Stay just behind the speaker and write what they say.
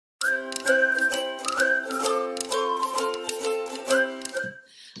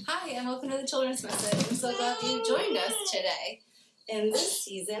children's message. I'm so glad that you joined us today in this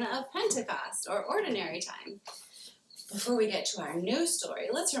season of Pentecost, or Ordinary Time. Before we get to our new story,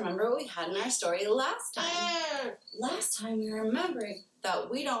 let's remember what we had in our story last time. Last time we were remembering that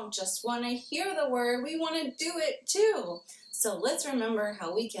we don't just want to hear the word, we want to do it too. So let's remember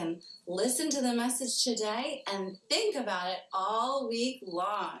how we can listen to the message today and think about it all week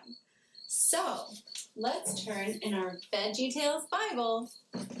long. So let's turn in our VeggieTales Bible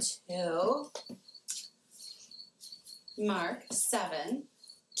to Mark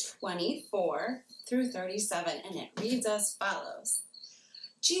 7:24 through 37, and it reads as follows.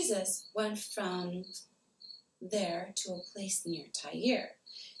 Jesus went from there to a place near Tyre.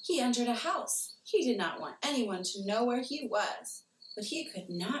 He entered a house. He did not want anyone to know where he was, but he could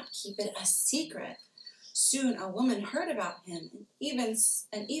not keep it a secret. Soon a woman heard about him, and even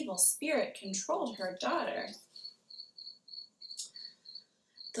an evil spirit controlled her daughter.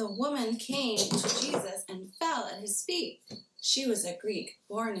 The woman came to Jesus and fell at his feet. She was a Greek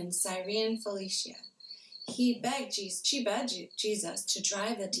born in Syrophoenician. She begged Jesus to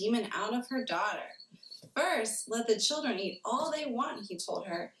drive the demon out of her daughter. First, let the children eat all they want, he told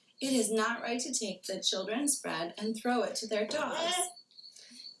her. It is not right to take the children's bread and throw it to their dogs.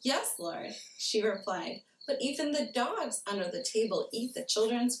 Yes, Lord, she replied, but even the dogs under the table eat the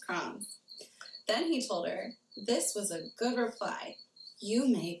children's crumbs. Then he told her, this was a good reply. You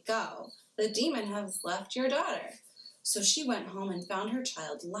may go. The demon has left your daughter. So she went home and found her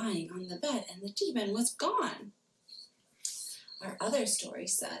child lying on the bed, and the demon was gone. Our other story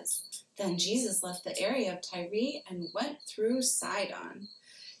says, then Jesus left the area of Tyre and went through Sidon.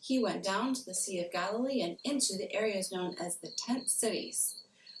 He went down to the Sea of Galilee and into the areas known as the Tent Cities.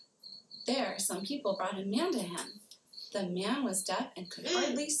 There, some people brought a man to him. The man was deaf and could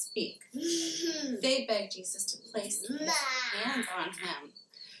hardly speak. They begged Jesus to place his hands on him.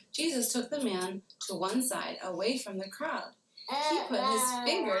 Jesus took the man to one side, away from the crowd. He put his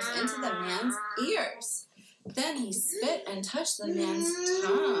fingers into the man's ears. Then he spit and touched the man's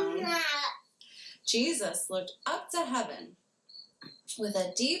tongue. Jesus looked up to heaven. With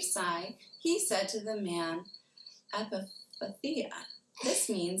a deep sigh, he said to the man, Epiphathia. This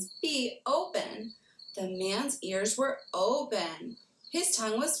means be open. The man's ears were open. His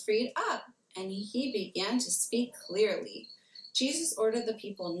tongue was freed up, and he began to speak clearly. Jesus ordered the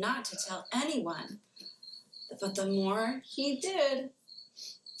people not to tell anyone, but the more he did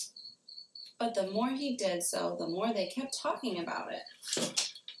so, the more they kept talking about it.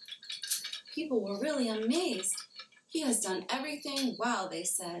 People were really amazed. He has done everything well, they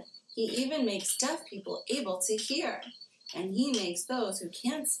said. He even makes deaf people able to hear, and he makes those who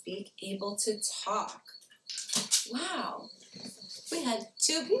can't speak able to talk. Wow! We had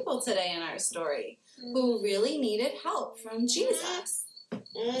two people today in our story who really needed help from Jesus.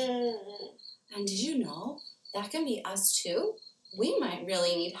 And did you know that can be us too? We might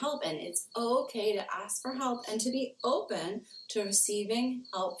really need help, and it's okay to ask for help and to be open to receiving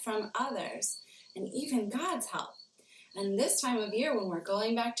help from others and even God's help. And this time of year when we're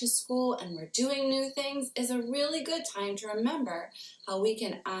going back to school and we're doing new things is a really good time to remember how we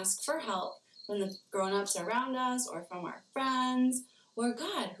can ask for help from the grown-ups around us or from our friends or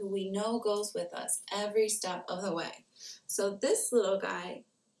God, who we know goes with us every step of the way. So this little guy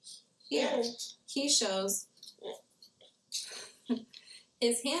here, he shows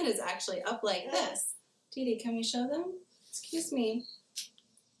his hand is actually up like this. Didi, can we show them? Excuse me.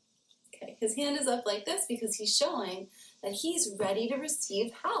 Okay, his hand is up like this because he's showing that he's ready to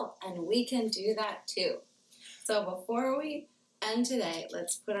receive help, and we can do that too. So before we end today,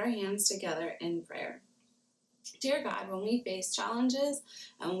 let's put our hands together in prayer. Dear God, when we face challenges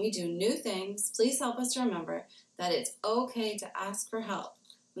and when we do new things, please help us to remember that it's okay to ask for help.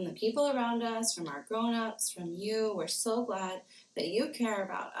 From the people around us, from our grown-ups, from you, we're so glad that you care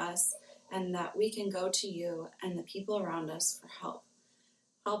about us and that we can go to you and the people around us for help.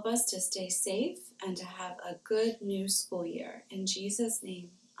 Help us to stay safe and to have a good new school year. In Jesus' name,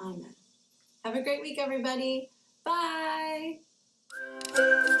 amen. Have a great week, everybody. Bye.